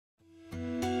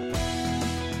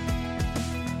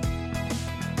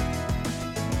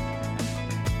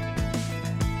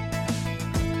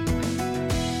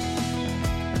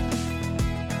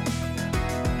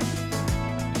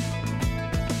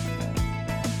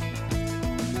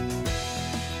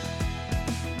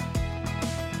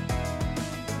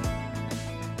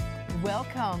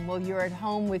Welcome. Well, you're at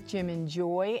home with Jim and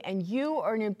Joy, and you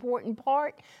are an important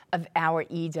part of our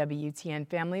EWTN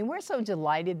family. And we're so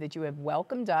delighted that you have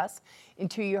welcomed us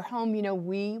into your home. You know,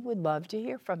 we would love to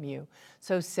hear from you.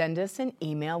 So send us an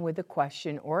email with a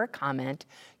question or a comment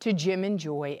to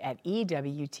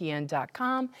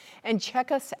jimandjoy@ewtn.com and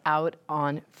check us out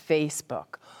on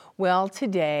Facebook. Well,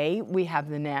 today we have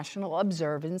the National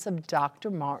Observance of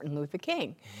Dr. Martin Luther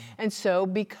King. And so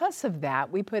because of that,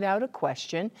 we put out a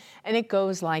question, and it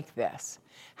goes like this.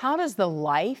 How does the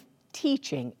life,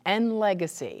 teaching, and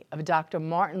legacy of Dr.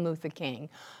 Martin Luther King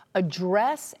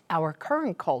address our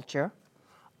current culture,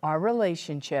 our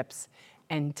relationships,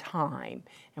 and time?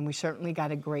 And we certainly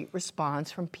got a great response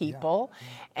from people.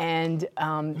 Yeah. And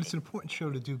it's an important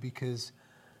show to do because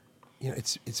you know,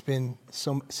 it's been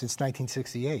since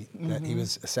 1968 that he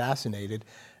was assassinated,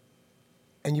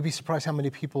 and you'd be surprised how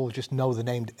many people just know the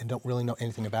name and don't really know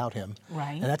anything about him.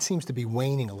 Right. And that seems to be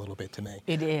waning a little bit to me.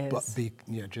 It is. But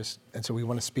and so we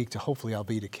want to speak to hopefully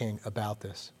Alveda King about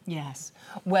this. Yes.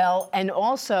 Well, and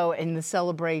also in the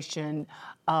celebration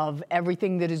of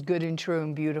everything that is good and true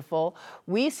and beautiful,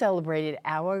 we celebrated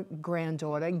our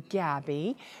granddaughter,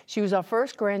 Gabby. She was our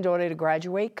first granddaughter to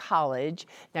graduate college.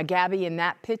 Now, Gabby in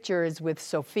that picture is with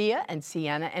Sophia and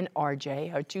Sienna and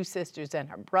RJ, her two sisters and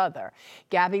her brother.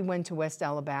 Gabby went to West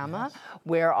Alabama, yes,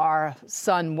 where our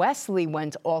son Wesley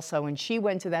went also, and she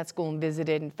went to that school and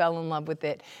visited and fell in love with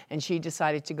it, and she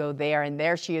decided to go there, and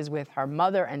there she is with her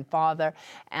mother and father,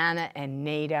 Anna and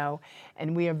Nato.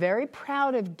 And we are very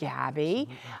proud of Gabby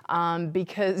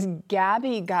because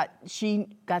Gabby got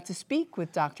to speak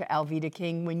with Dr. Alveda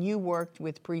King when you worked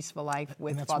with Priest for Life with Father Frank Pavone.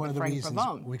 And that's one of the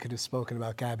reasons we could have spoken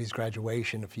about Gabby's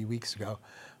graduation a few weeks ago.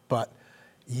 But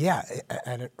yeah,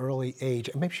 at an early age,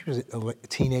 maybe she was a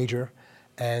teenager,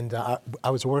 and I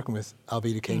was working with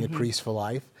Alveda King at Priest for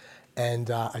Life. And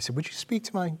I said, would you speak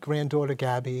to my granddaughter,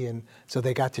 Gabby? And so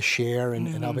they got to share, and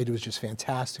Alveda was just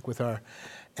fantastic with her,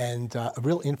 and a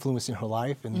real influence in her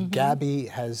life. And Gabby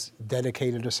has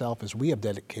dedicated herself, as we have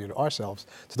dedicated ourselves,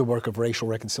 to the work of racial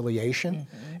reconciliation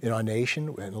in our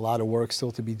nation. And a lot of work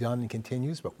still to be done and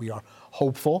continues, but we are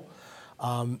hopeful.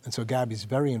 And so Gabby's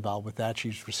very involved with that.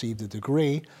 She's received a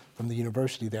degree from the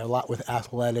university there, a lot with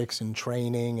athletics and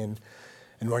training and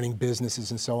running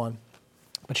businesses and so on.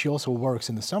 But she also works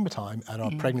in the summertime at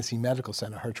our Pregnancy Medical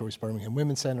Center, Her Choice Birmingham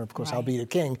Women's Center. Of course, Alveda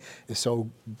King is so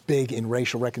big in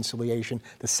racial reconciliation,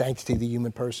 the sanctity of the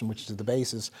human person, which is the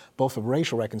basis both of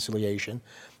racial reconciliation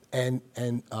and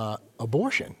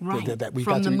abortion. Right, that we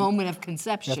from the moment of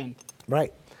conception.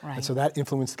 Right. And so that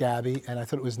influenced Gabby, and I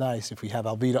thought it was nice if we have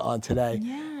Alveda on today,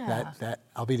 that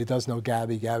Alveda does know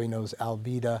Gabby, Gabby knows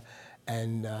Alveda,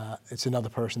 and it's another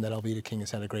person that Alveda King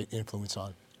has had a great influence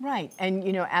on. Right, and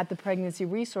you know, at the Pregnancy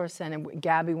Resource Center,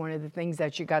 Gabby, one of the things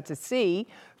that you got to see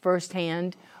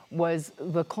firsthand was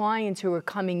the clients who are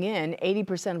coming in.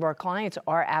 80% of our clients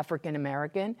are African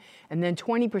American, and then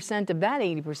 20% of that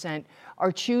 80%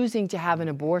 are choosing to have an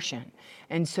abortion.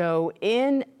 And so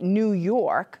in New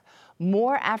York,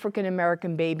 more African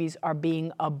American babies are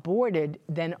being aborted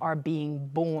than are being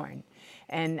born.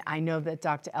 And I know that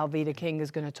Dr. Alveda King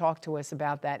is going to talk to us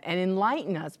about that and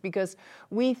enlighten us, because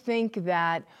we think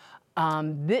that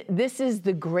this is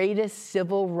the greatest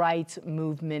civil rights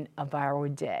movement of our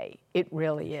day. It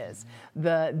really is.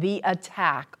 The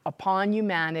attack upon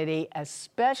humanity,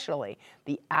 especially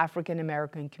the African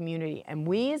American community. And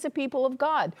we as a people of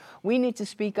God, we need to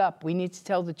speak up. We need to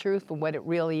tell the truth for what it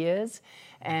really is.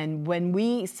 And when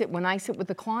I sit with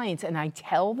the clients and I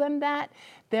tell them that,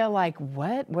 they're like,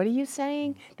 what? What are you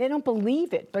saying? They don't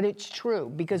believe it, but it's true,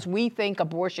 because we think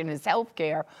abortion is health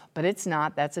care, but it's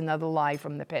not. That's another lie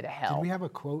from the pit of hell. Did we have a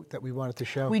quote that we wanted to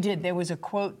show? We did. There was a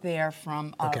quote there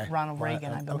from Ronald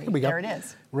Reagan, I believe. Okay, there it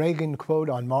is. Reagan quote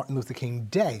on Martin Luther King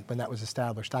Day, when that was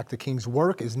established. Dr. King's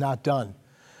work is not done,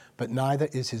 but neither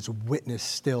is his witness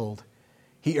stilled.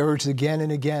 He urged again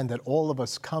and again that all of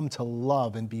us come to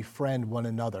love and befriend one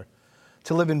another,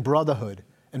 to live in brotherhood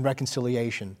and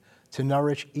reconciliation, to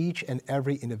nourish each and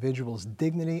every individual's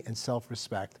dignity and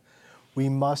self-respect. We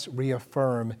must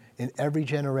reaffirm in every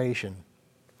generation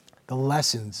the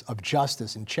lessons of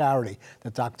justice and charity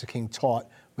that Dr. King taught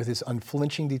with his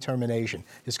unflinching determination,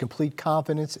 his complete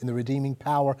confidence in the redeeming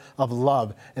power of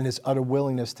love, and his utter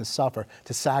willingness to suffer,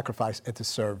 to sacrifice, and to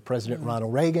serve. President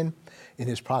Ronald Reagan, in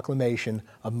his proclamation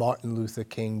of Martin Luther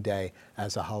King Day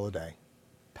as a holiday.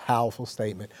 Powerful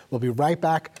statement. We'll be right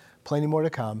back. Plenty more to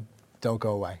come. Don't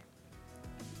go away.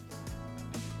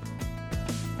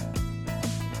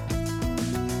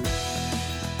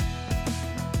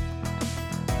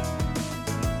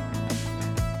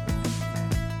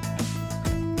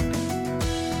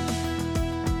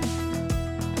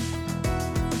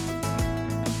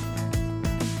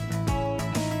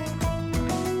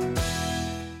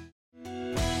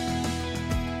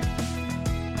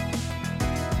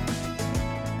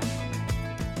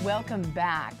 welcome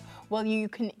back. Well, you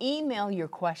can email your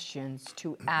questions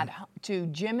to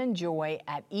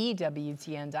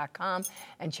jimandjoy@ewtn.com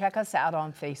and check us out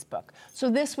on Facebook. So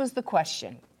this was the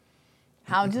question.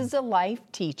 How does the life,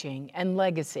 teaching, and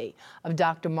legacy of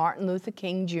Dr. Martin Luther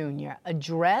King Jr.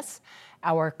 address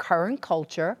our current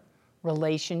culture,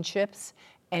 relationships,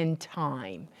 and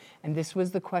time? And this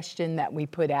was the question that we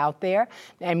put out there.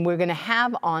 And we're going to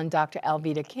have on Dr.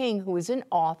 Alveda King, who is an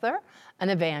author, an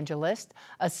evangelist,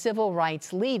 a civil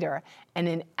rights leader, and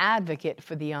an advocate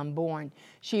for the unborn.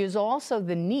 She is also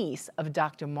the niece of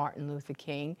Dr. Martin Luther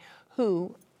King,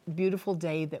 who, beautiful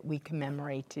day that we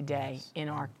commemorate today in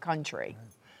our country.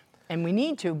 And we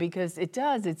need to, because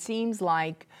it seems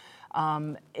like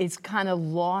it's kind of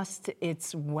lost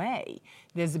its way.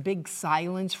 There's a big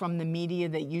silence from the media.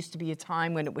 That used to be a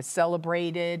time when it was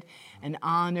celebrated and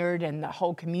honored and the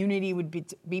whole community would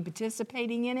be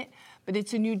participating in it. But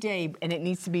it's a new day and it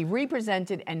needs to be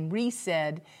represented and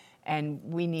re-said, and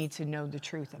we need to know the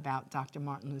truth about Dr.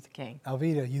 Martin Luther King.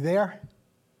 Alveda, you there?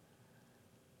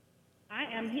 I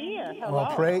am here. Hello.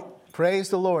 Well, praise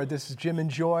the Lord. This is Jim and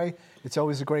Joy. It's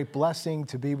always a great blessing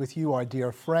to be with you, our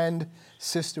dear friend,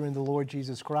 sister in the Lord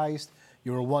Jesus Christ.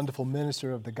 You're a wonderful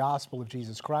minister of the gospel of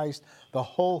Jesus Christ, the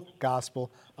whole gospel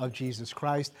of Jesus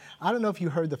Christ. I don't know if you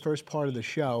heard the first part of the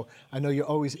show. I know you're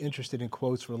always interested in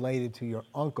quotes related to your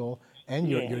uncle and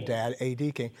your dad,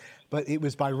 A.D. King, but it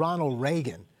was by Ronald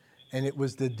Reagan, and it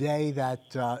was the day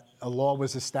that a law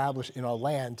was established in our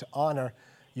land to honor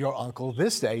your uncle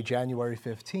this day, January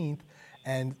 15th.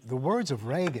 And the words of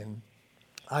Reagan,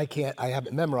 I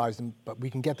haven't memorized them, but we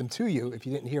can get them to you if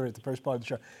you didn't hear it at the first part of the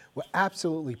show, were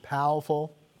absolutely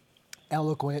powerful,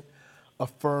 eloquent,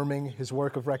 affirming his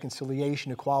work of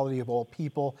reconciliation, equality of all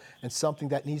people, and something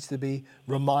that needs to be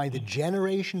reminded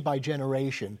generation by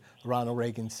generation, Ronald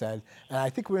Reagan said. And I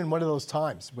think we're in one of those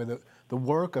times where the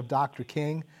work of Dr.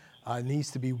 King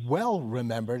needs to be well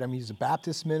remembered. I mean, he's a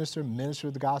Baptist minister, minister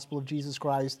of the gospel of Jesus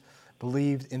Christ,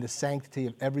 believed in the sanctity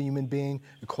of every human being,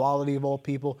 equality of all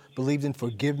people, believed in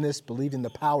forgiveness, believed in the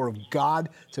power of God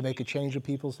to make a change in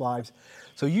people's lives.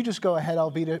 So you just go ahead,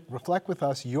 Alveda, reflect with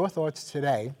us your thoughts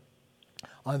today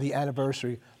on the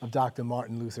anniversary of Dr.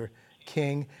 Martin Luther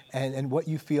King and what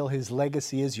you feel his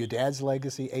legacy is, your dad's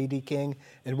legacy, A.D. King,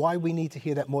 and why we need to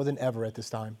hear that more than ever at this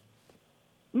time.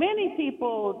 Many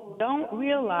people don't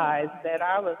realize that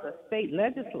I was a state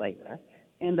legislator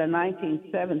in the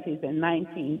 1970s and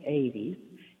 1980s,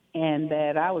 and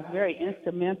that I was very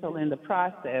instrumental in the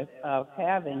process of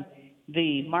having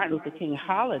the Martin Luther King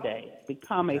holiday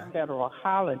become a federal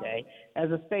holiday.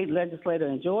 As a state legislator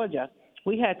in Georgia,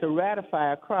 we had to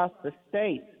ratify across the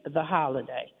state the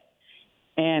holiday.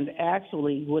 And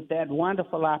actually, with that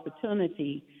wonderful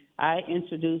opportunity, I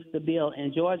introduced the bill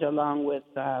in Georgia along with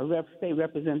State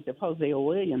Representative Hosea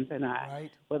Williams and I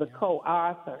were the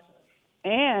co-authors.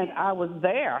 And I was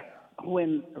there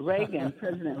when Reagan,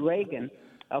 President Reagan,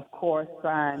 of course,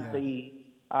 signed the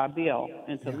bill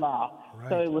into law.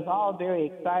 So it was all very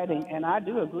exciting. And I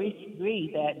do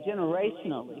agree that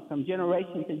generationally, from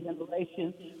generation to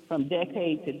generation, from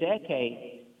decade to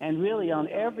decade, and really on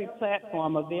every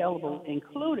platform available,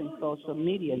 including social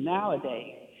media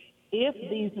nowadays, if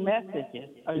these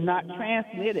messages are not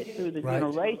transmitted through the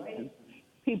generations,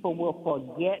 people will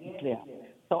forget them.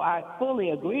 So I fully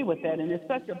agree with that, and it's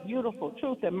such a beautiful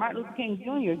truth that Martin Luther King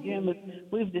Jr., Jim, as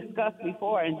we've discussed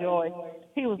before, and Joy,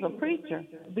 he was a preacher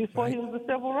before he was a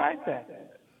civil rights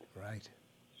activist. Right.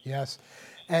 Yes.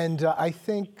 And I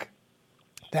think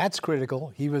that's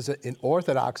critical. He was an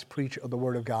orthodox preacher of the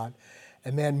Word of God,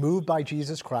 a man moved by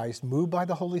Jesus Christ, moved by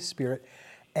the Holy Spirit,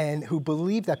 and who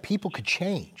believed that people could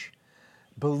change,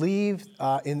 believed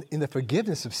in the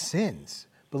forgiveness of sins,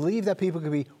 believed that people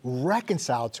could be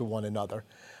reconciled to one another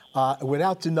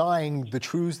without denying the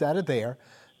truths that are there,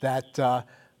 that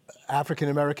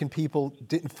African-American people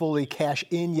didn't fully cash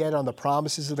in yet on the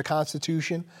promises of the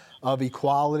Constitution of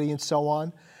equality and so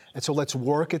on. And so let's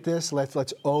work at this,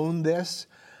 let's own this,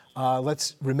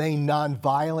 let's remain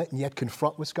nonviolent and yet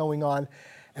confront what's going on.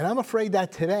 And I'm afraid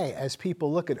that today, as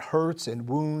people look at hurts and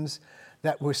wounds,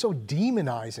 that we're so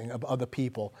demonizing of other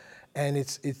people. And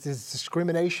it's this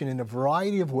discrimination in a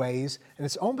variety of ways, and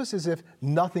it's almost as if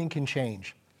nothing can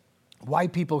change.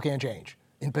 White people can't change,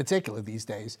 in particular these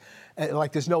days.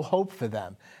 Like there's no hope for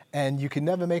them, and you can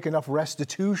never make enough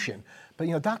restitution. But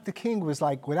Dr. King was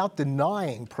like, without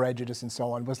denying prejudice and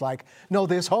so on, was like, no,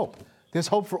 there's hope. There's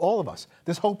hope for all of us.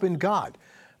 There's hope in God.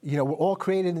 we're all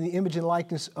created in the image and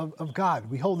likeness of God.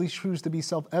 We hold these truths to be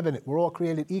self-evident. We're all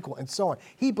created equal, and so on.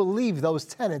 He believed those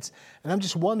tenets, and I'm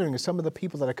just wondering if some of the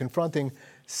people that are confronting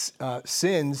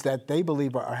sins that they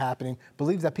believe are happening,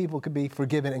 believe that people could be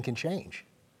forgiven and can change.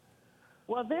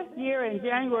 Well, this year in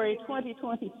January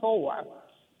 2024,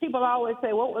 people always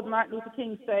say, what would Martin Luther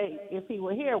King say if he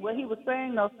were here? Well, he was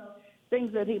saying those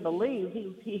things that he believed.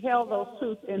 He held those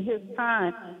truths in his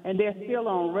time, and they're still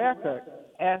on record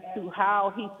as to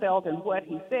how he felt and what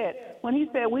he said. When he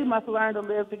said we must learn to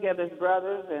live together as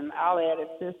brothers, and I'll add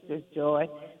as sisters, Joy,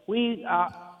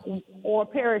 or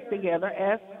perish together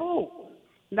as fools.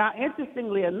 Now,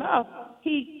 interestingly enough,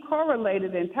 he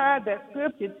correlated and tied that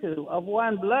scripture to, of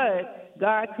one blood,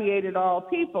 God created all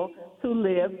people to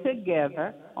live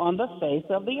together on the face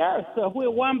of the earth. So if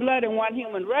we're one blood and one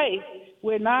human race,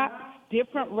 we're not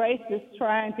different races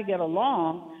trying to get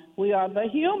along. We are the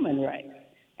human race.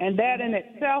 And that in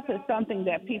itself is something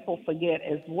that people forget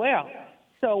as well.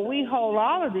 So we hold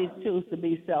all of these truths to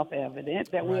be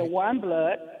self-evident, that we're one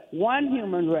blood, one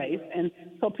human race. And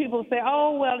so people say,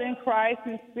 oh, well, in Christ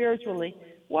and spiritually.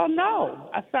 Well,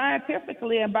 no.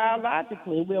 Scientifically and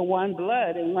biologically, we're one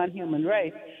blood and one human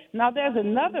race. Now, there's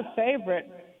another favorite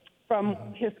from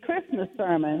his Christmas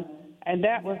sermon, and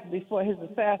that was before his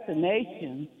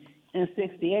assassination in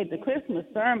 '68, the Christmas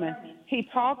sermon. He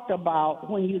talked about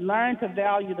when you learn to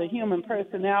value the human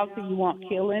personality, you won't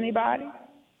kill anybody.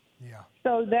 Yeah.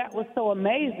 So that was so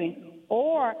amazing.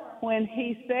 Or when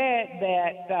he said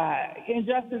that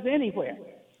injustice anywhere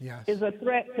is a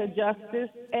threat to justice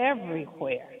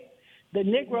everywhere. The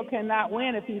Negro cannot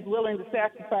win if he's willing to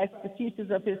sacrifice the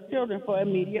futures of his children for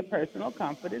immediate personal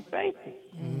comfort and safety.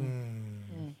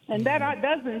 And that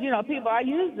doesn't, people, I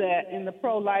use that in the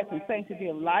pro-life and sanctity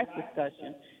of life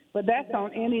discussion, but that's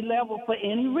on any level for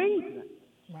any reason.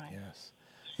 Right. Yes.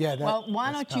 Yeah, well,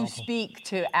 why don't you speak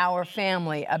to our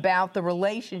family about the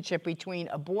relationship between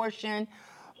abortion,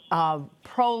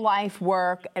 pro-life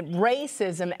work, and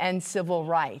racism, and civil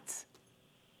rights?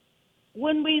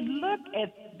 When we look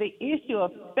at the issue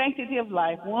of sanctity of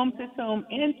life, womb to tomb,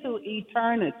 into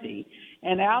eternity,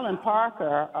 and Alan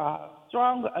Parker, a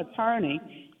strong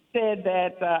attorney, said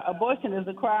that abortion is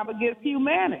a crime against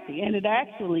humanity, and it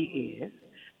actually is.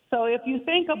 So if you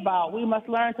think about we must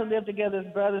learn to live together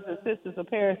as brothers and sisters or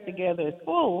perish together as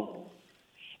fools,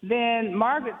 then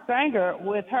Margaret Sanger,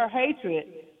 with her hatred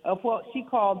of what she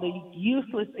called the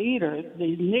useless eaters,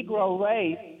 the Negro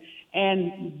race,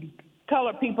 and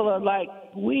colored people are like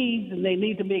weeds and they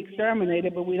need to be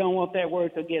exterminated, but we don't want that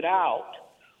word to get out.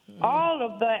 All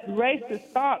of that racist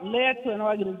thought led to an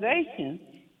organization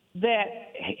that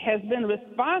has been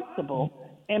responsible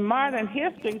in modern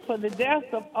history for the deaths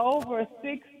of over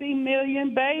 60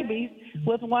 million babies,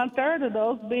 with 1/3 of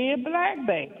those being black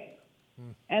babies.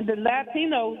 And the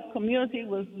Latino community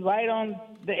was right on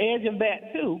the edge of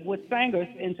that too, with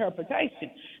Sanger's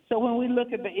interpretation. So when we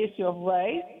look at the issue of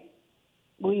race,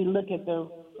 we look at the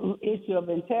issue of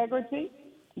integrity,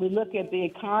 we look at the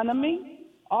economy,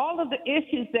 all of the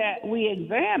issues that we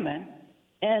examine.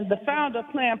 And the founder of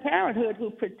Planned Parenthood,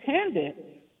 who pretended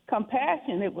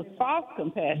compassion, it was false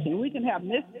compassion. We can have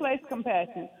misplaced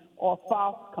compassion or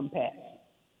false compassion.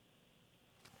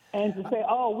 And to say,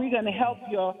 oh, we're going to help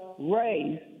your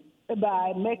race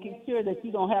by making sure that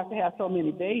you don't have to have so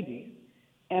many babies.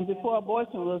 And before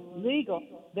abortion was legal,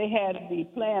 they had the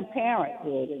Planned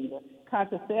Parenthood and the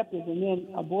contraceptives, and then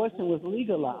abortion was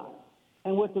legalized.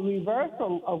 And with the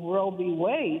reversal of Roe v.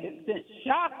 Wade, it sent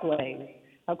shockwaves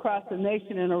across the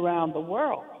nation and around the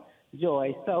world,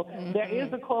 Joy. So there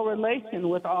is a correlation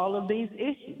with all of these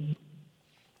issues.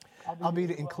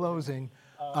 Alveda, in closing,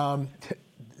 a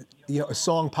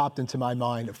song popped into my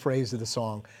mind, a phrase of the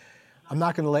song. I'm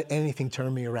not going to let anything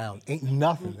turn me around. Ain't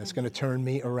nothing that's going to turn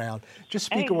me around. Just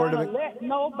speak a word of it. Ain't gonna let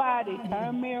nobody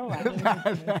turn me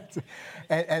around.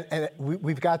 and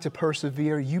we've got to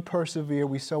persevere. You persevere.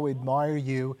 We so admire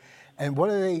you. And what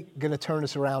are they going to turn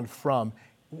us around from?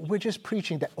 We're just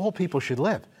preaching that all people should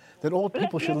live, that all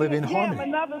people should live in harmony. Yeah,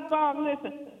 another song,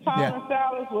 listen. Paul and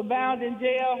Silas were bound in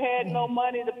jail, had no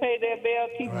money to pay their bail,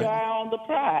 keep your eye on the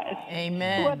prize.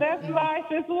 Amen. Well, that's life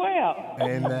as well.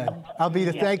 Amen.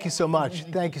 Alveda, thank you so much.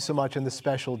 Thank you so much on this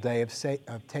special day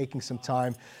of taking some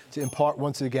time to impart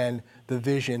once again the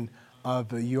vision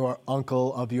of your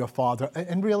uncle, of your father,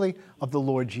 and really of the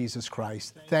Lord Jesus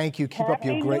Christ. Thank you. Keep up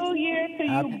your great... Happy New Year to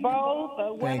you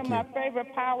both. One of my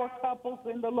favorite power couples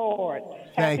in the Lord.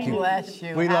 Thank you. Bless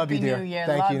you. We love you, dear. New Year.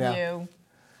 Thank love you now.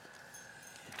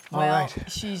 Well, All right.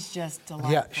 she's just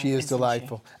delightful. Yeah, she is isn't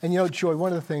delightful. And you know, Joy,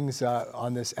 one of the things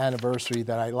on this anniversary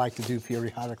that I like to do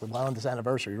periodically, well, on this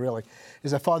anniversary really,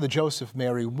 is that Father Joseph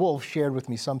Mary Wolfe shared with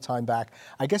me some time back.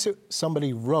 I guess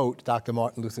somebody wrote Dr.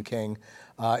 Martin Luther King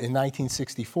in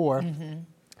 1964.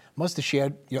 Must have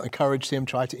shared, encouraged him,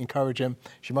 tried to encourage him.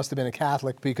 She must have been a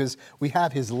Catholic because we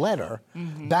have his letter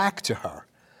back to her.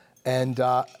 And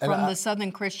From the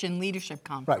Southern Christian Leadership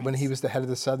Conference. Right, when he was the head of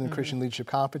the Southern Christian Leadership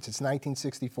Conference. It's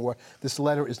 1964. This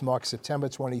letter is marked September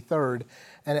 23rd,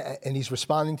 and he's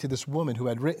responding to this woman who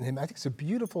had written him. I think it's a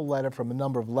beautiful letter from a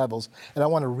number of levels, and I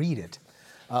want to read it.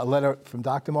 A letter from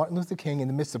Dr. Martin Luther King in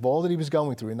the midst of all that he was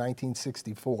going through in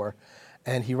 1964,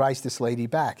 and he writes this lady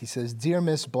back. He says, "Dear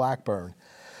Miss Blackburn,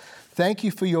 thank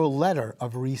you for your letter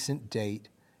of recent date.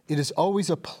 It is always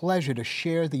a pleasure to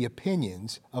share the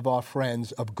opinions of our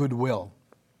friends of goodwill.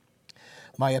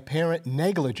 My apparent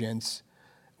negligence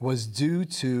was due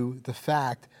to the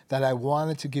fact that I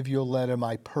wanted to give your letter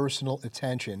my personal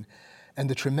attention and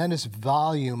the tremendous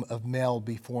volume of mail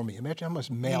before me." Imagine how much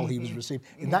mail he was receiving.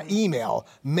 Not email,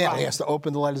 mail. He has to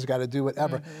open the letters, got to do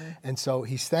whatever. And so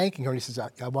he's thanking her, and he says,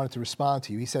 I wanted to respond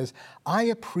to you. He says, "I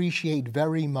appreciate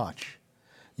very much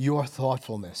your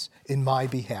thoughtfulness in my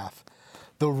behalf.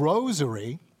 The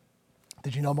rosary,"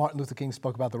 did you know Martin Luther King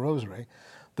spoke about the rosary?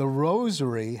 "The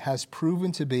rosary has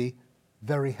proven to be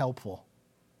very helpful.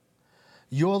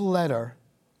 Your letter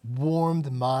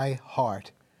warmed my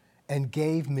heart and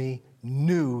gave me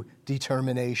new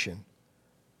determination.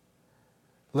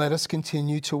 Let us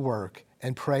continue to work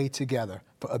and pray together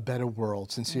for a better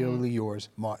world. Sincerely yours,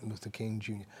 Martin Luther King,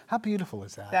 Jr." How beautiful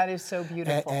is that? That is so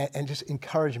beautiful. And just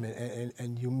encouragement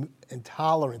and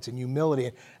tolerance and humility.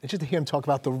 And just to hear him talk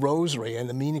about the rosary and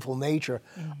the meaningful nature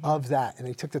of that. And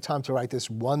he took the time to write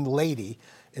this one lady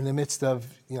in the midst of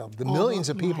the millions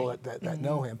of people that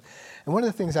know him. And one of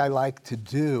the things I like to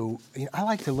do, I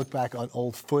like to look back on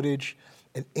old footage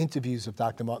and interviews of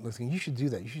Dr. Martin Luther King. You should do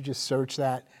that. You should just search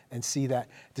that and see that.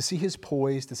 To see his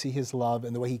poise, to see his love,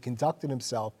 and the way he conducted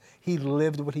himself. He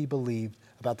lived what he believed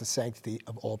about the sanctity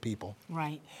of all people.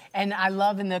 Right. And I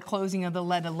love in the closing of the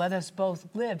letter, let us both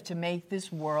live to make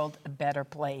this world a better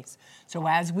place. So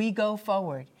as we go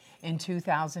forward in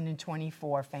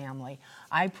 2024, family,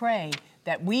 I pray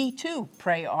that we too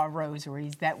pray our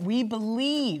rosaries, that we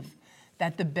believe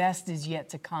that the best is yet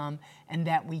to come, and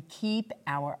that we keep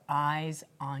our eyes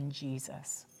on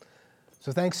Jesus.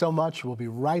 So thanks so much. We'll be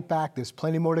right back. There's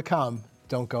plenty more to come.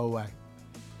 Don't go away.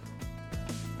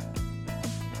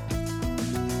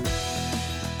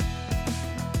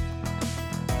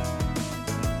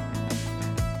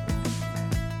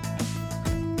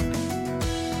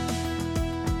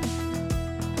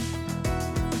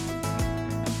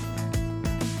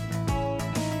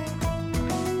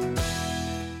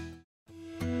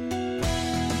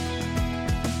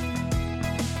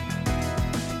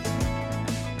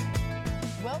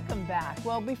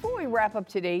 Well, before we wrap up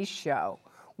today's show,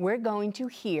 we're going to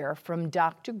hear from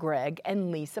Dr. Greg and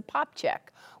Lisa Popchek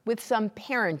with some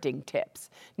parenting tips.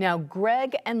 Now,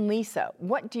 Greg and Lisa,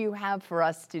 what do you have for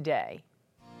us today?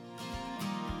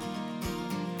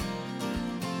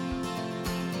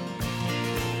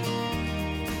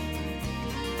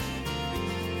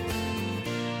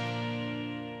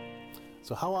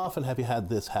 So how often have you had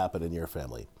this happen in your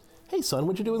family? "Hey son,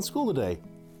 what'd you do in school today?"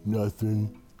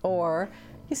 "Nothing." Or,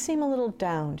 "You seem a little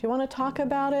down. Do you want to talk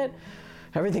about it?"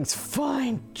 "Everything's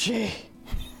fine, gee."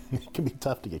 It can be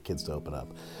tough to get kids to open up.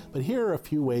 But here are a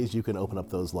few ways you can open up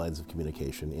those lines of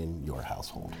communication in your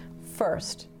household.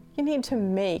 First, you need to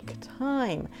make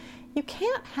time. You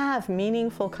can't have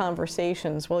meaningful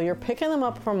conversations while you're picking them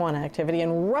up from one activity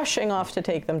and rushing off to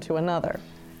take them to another.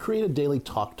 Create a daily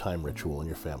talk time ritual in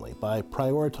your family by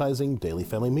prioritizing daily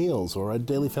family meals or a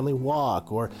daily family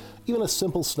walk or even a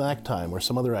simple snack time or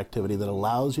some other activity that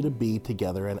allows you to be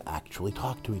together and actually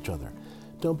talk to each other.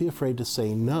 Don't be afraid to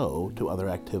say no to other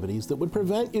activities that would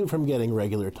prevent you from getting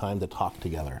regular time to talk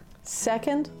together.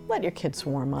 Second, let your kids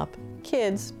warm up.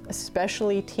 Kids,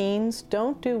 especially teens,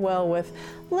 don't do well with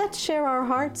 "let's share our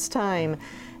hearts" time.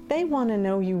 They want to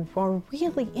know you are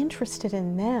really interested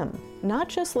in them, not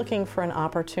just looking for an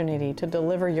opportunity to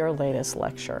deliver your latest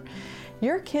lecture.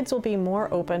 Your kids will be more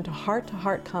open to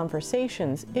heart-to-heart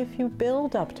conversations if you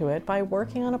build up to it by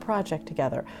working on a project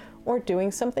together or doing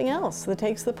something else that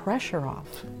takes the pressure off.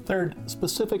 Third,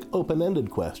 specific open-ended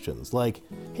questions like,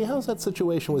 "Hey, how's that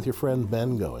situation with your friend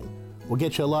Ben going?" will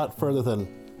get you a lot further than,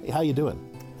 "Hey, how you doing?"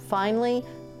 Finally,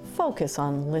 focus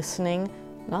on listening,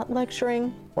 not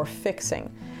lecturing or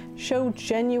fixing. Show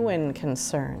genuine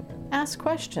concern. Ask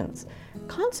questions.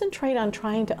 Concentrate on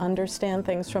trying to understand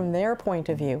things from their point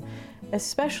of view.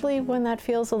 especially when that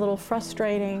feels a little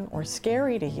frustrating or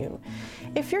scary to you.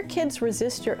 If your kids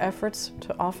resist your efforts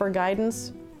to offer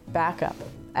guidance, back up.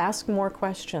 Ask more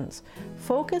questions.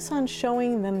 Focus on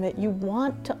showing them that you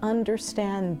want to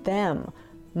understand them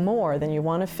more than you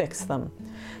want to fix them.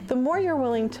 The more you're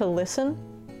willing to listen,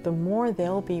 the more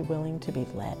they'll be willing to be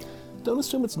led. Don't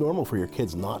assume it's normal for your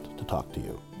kids not to talk to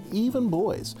you. Even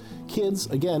boys. Kids,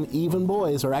 again, even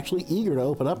boys, are actually eager to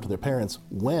open up to their parents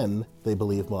when they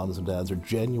believe moms and dads are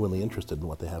genuinely interested in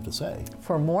what they have to say.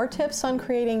 For more tips on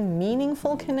creating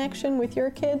meaningful connection with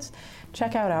your kids,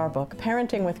 check out our book,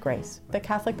 Parenting with Grace, The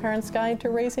Catholic Parent's Guide to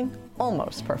Raising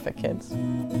Almost Perfect Kids.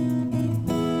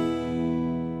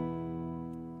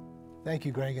 Thank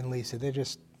you, Greg and Lisa. They're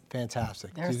just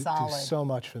fantastic. They're do solid. so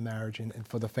much for marriage and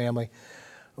for the family.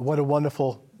 What a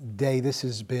wonderful day this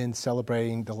has been,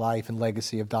 celebrating the life and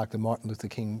legacy of Dr. Martin Luther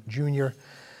King Jr.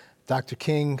 Dr.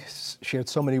 King shared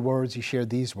so many words. He shared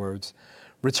these words: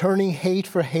 returning hate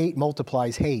for hate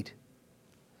multiplies hate,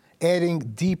 adding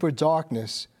deeper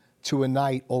darkness to a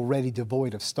night already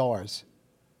devoid of stars.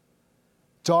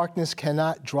 Darkness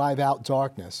cannot drive out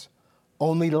darkness.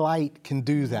 Only light can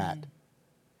do that.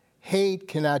 Hate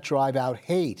cannot drive out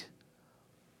hate.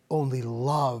 Only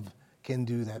love can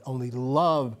do that. Only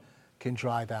love can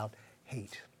drive out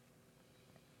hate.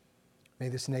 May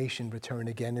this nation return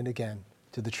again and again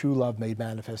to the true love made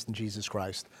manifest in Jesus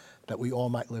Christ, that we all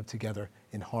might live together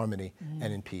in harmony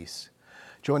and in peace.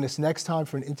 Join us next time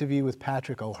for an interview with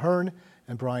Patrick O'Hearn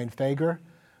and Brian Fager.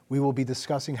 We will be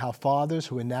discussing how fathers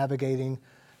who are navigating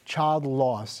child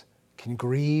loss can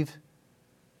grieve,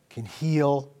 can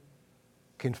heal,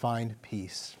 can find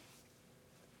peace.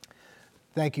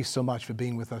 Thank you so much for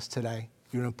being with us today.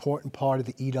 You're an important part of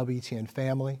the EWTN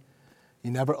family.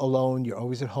 You're never alone. You're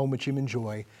always at home with Jim and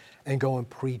Joy. And go and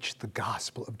preach the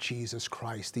gospel of Jesus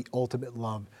Christ, the ultimate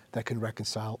love that can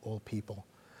reconcile all people.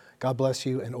 God bless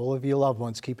you and all of your loved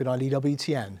ones. Keep it on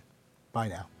EWTN. Bye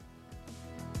now.